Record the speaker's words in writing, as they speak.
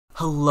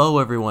Hello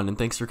everyone, and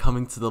thanks for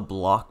coming to the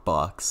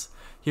Blockbox.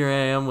 Here I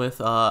am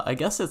with, I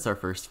guess it's our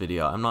first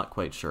video. I'm not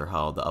quite sure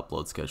how the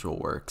upload schedule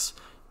works.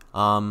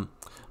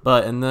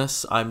 But in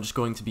this, I'm just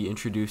going to be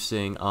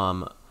introducing,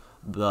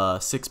 the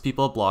 6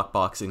 people at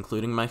Blockbox,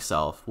 including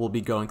myself. We'll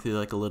be going through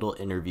like a little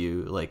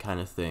interview, like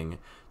kind of thing,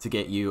 to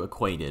get you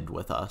acquainted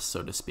with us,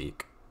 so to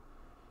speak.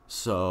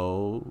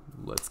 So,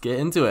 let's get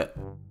into it.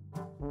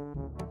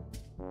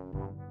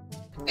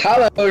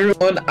 Hello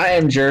everyone, I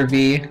am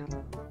Jervy.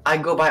 I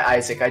go by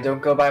Isaac. I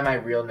don't go by my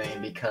real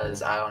name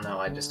because, I don't know,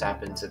 I just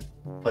happen to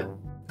put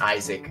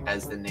Isaac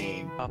as the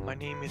name. My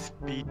name is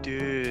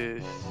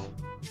Bidus.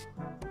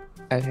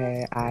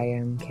 Okay, I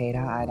am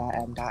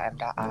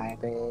K.M.M.I,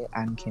 but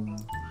I'm Kimmi.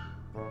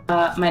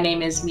 My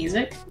name is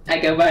Music. I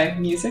go by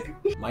Music.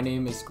 My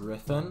name is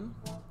Griffin,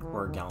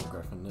 or Gallant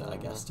Griffin, I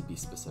guess to be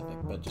specific,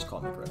 but just call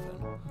me Griffin.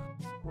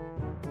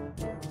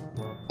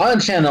 On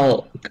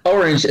channel,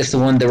 orange is the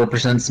one that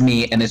represents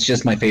me, and it's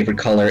just my favorite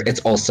color. It's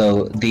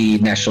also the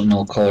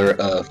national color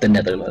of the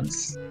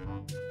Netherlands.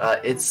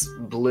 It's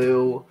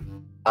blue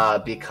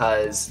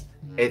because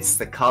it's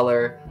the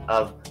color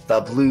of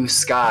the blue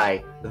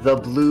sky, the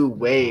blue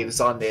waves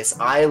on this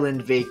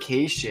island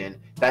vacation.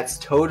 That's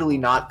totally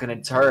not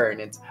gonna turn.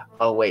 It's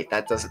oh wait,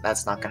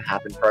 that's not gonna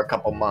happen for a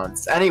couple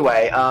months.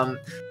 Anyway,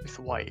 It's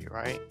white,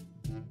 right?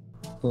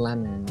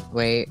 Lemon.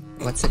 Wait,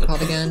 what's it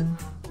called again?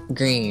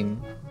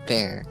 Green.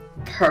 There.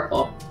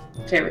 Purple.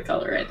 Favorite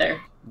color right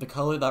there. The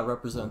color that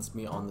represents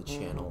me on the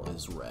channel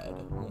is red.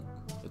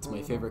 It's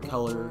my favorite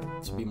color.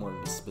 To be more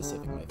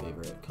specific, my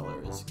favorite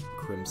color is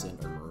crimson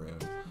or maroon,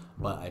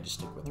 but I just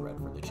stick with red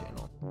for the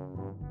channel.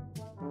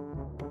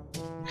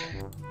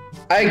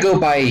 I go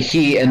by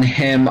he and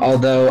him,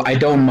 although I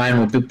don't mind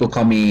when people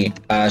call me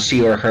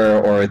she or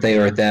her or they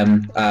or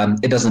them.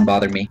 It doesn't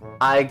bother me.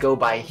 I go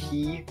by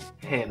he,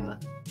 him.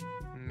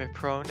 My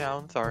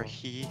pronouns are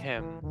he,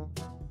 him.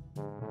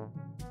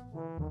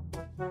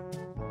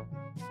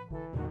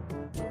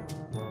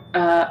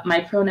 My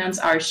pronouns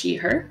are she,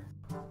 her.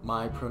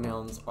 My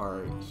pronouns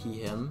are he,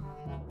 him.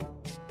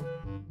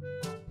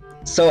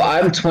 So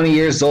I'm 20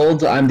 years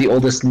old. I'm the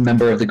oldest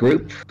member of the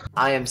group.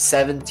 I am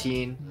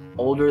 17,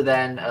 older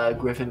than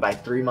Griffin by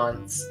 3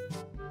 months.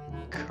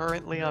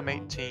 Currently I'm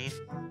 18,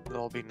 but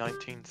I'll be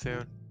 19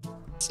 soon.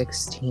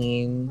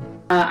 16.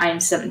 I am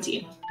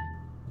 17.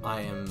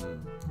 I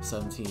am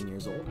 17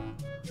 years old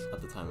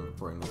at the time of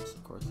recording this,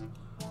 of course.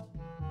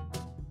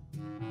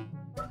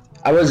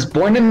 I was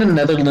born in the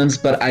Netherlands,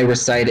 but I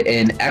reside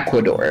in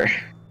Ecuador.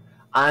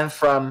 I'm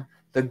from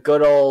the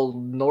good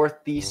old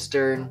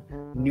northeastern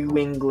New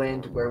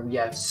England where we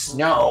have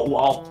snow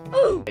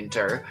all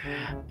winter,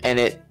 and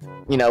it,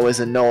 you know, is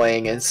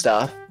annoying and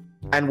stuff.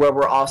 And where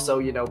we're also,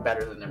 you know,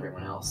 better than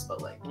everyone else,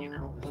 but like, you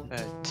know.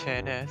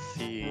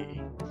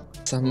 Tennessee.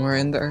 Somewhere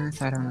in the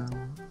earth, I don't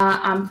know.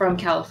 I'm from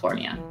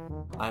California.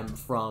 I'm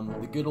from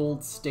the good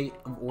old state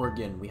of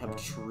Oregon. We have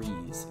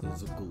trees. It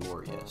is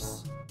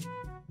glorious.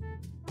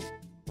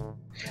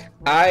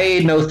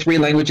 I know 3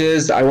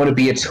 languages. I want to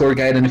be a tour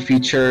guide in the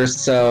future,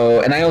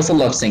 and I also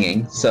love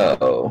singing,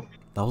 so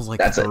That was like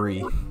that's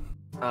 3.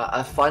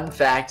 A fun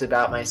fact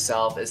about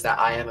myself is that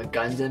I am a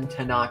Gundam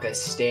Tanaka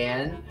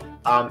stan.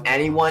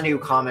 Anyone who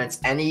comments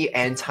any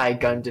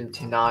anti-Gundam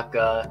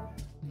Tanaka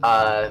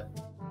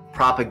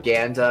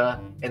propaganda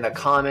in the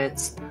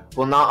comments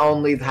will not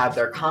only have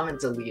their comment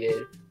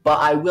deleted, but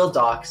I will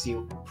dox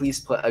you. Please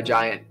put a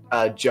giant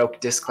joke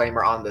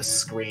disclaimer on the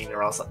screen,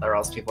 or else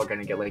people are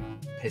gonna get like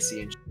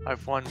pissy and.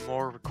 I've won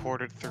more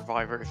recorded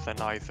survivors than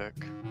Isaac.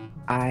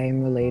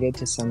 I'm related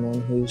to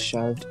someone who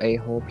shoved a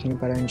whole peanut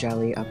butter and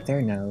jelly up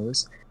their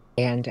nose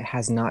and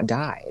has not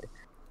died.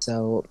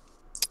 So,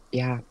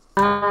 yeah.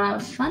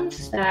 Fun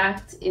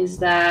fact is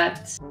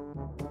that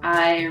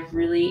I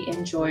really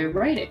enjoy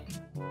writing.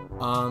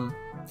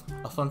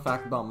 A fun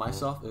fact about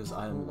myself is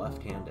I am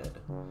left-handed,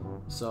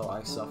 so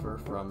I suffer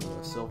from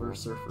the silver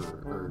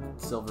surfer or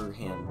silver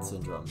hand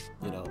syndrome.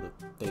 You know, the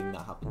thing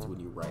that happens when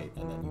you write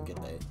and then you get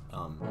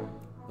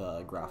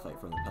the graphite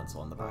from the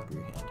pencil on the back of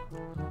your hand.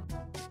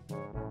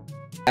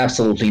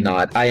 absolutely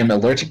not. I am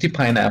allergic to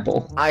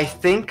pineapple. I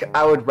think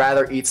I would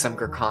rather eat some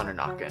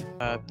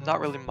Gurkhananaken. Not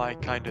really my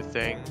kind of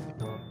thing,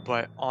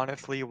 but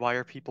honestly, why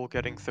are people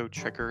getting so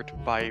triggered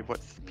by what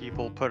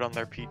people put on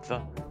their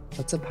pizza?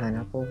 What's a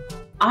pineapple?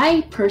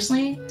 I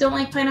personally don't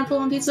like pineapple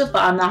on pizza,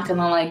 but I'm not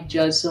gonna like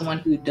judge someone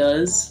who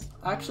does.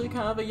 Actually,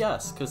 kind of a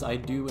yes, because I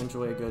do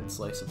enjoy a good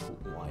slice of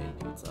Hawaiian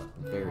pizza.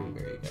 Very,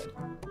 very good.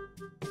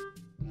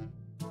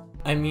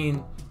 I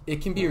mean,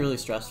 it can be really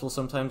stressful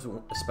sometimes,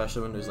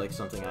 especially when there's like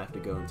something I have to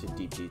go into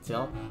deep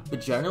detail. But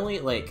generally,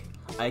 like,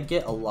 I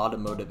get a lot of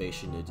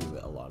motivation to do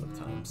it a lot of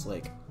times.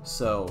 Like,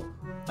 so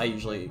I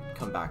usually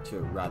come back to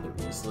it rather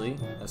easily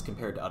as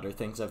compared to other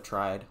things I've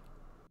tried.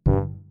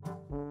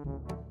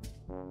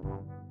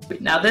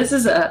 Now this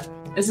is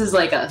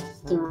like a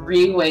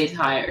 3-way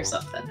tie or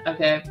something.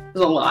 Okay,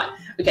 there's a lot.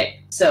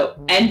 Okay, so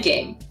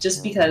Endgame,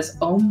 just because,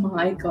 oh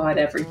my god,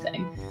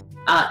 everything.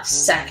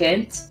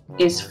 Second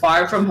is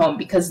Far From Home,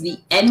 because the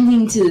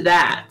ending to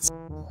that,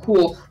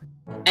 whew.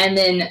 And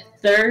then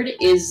third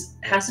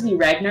has to be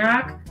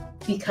Ragnarok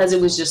because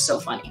it was just so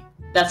funny.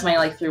 That's my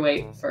like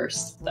three-way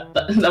first.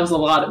 That was a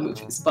lot of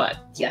movies, but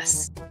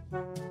yes.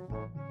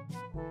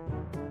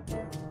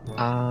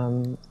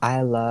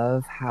 I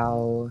love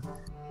how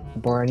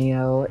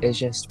Borneo is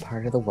just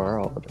part of the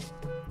world,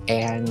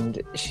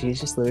 and she's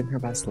just living her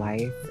best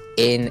life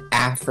in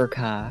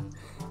Africa,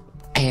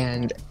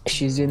 and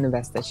she's doing the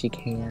best that she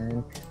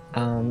can.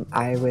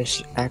 I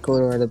wish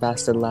Ecuador the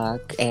best of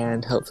luck,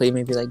 and hopefully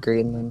maybe like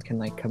Greenland can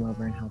like come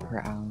over and help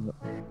her out.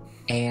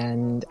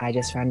 And I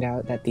just found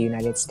out that the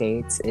United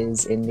States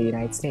is in the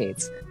United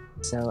States,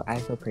 so I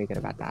feel pretty good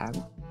about that.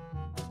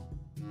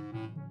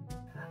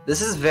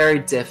 This is very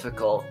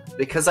difficult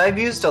because I've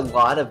used a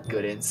lot of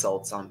good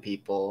insults on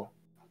people.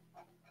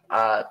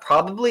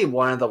 Probably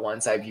one of the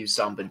ones I've used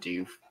on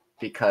Bidoof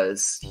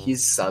because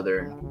he's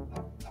Southern,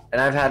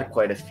 and I've had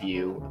quite a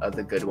few of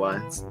the good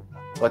ones,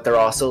 but they're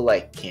also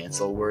like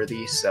cancel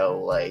worthy. So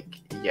like,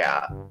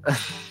 yeah.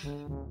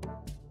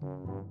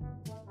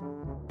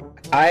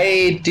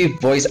 I do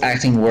voice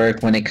acting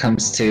work when it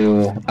comes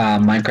to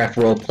Minecraft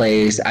role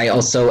plays. I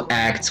also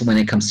act when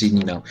it comes to,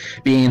 you know,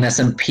 being in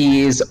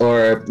SMPs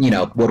or, you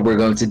know, what we're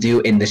going to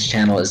do in this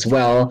channel as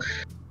well.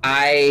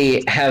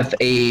 I have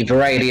a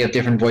variety of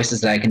different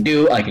voices that I can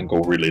do. I can go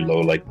really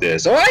low like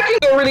this, or I can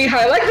go really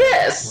high like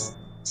this.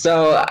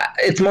 So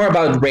it's more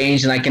about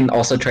range, and I can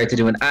also try to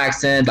do an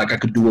accent. Like I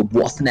could do a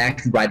Boston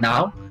accent right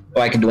now,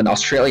 or I can do an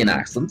Australian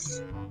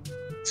accent.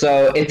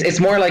 So it's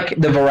more like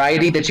the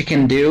variety that you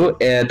can do,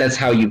 that's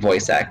how you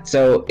voice act.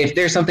 So if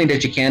there's something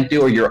that you can't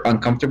do or you're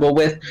uncomfortable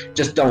with,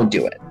 just don't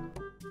do it.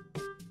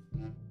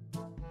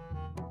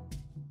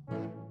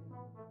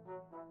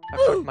 I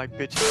put my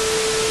bitch.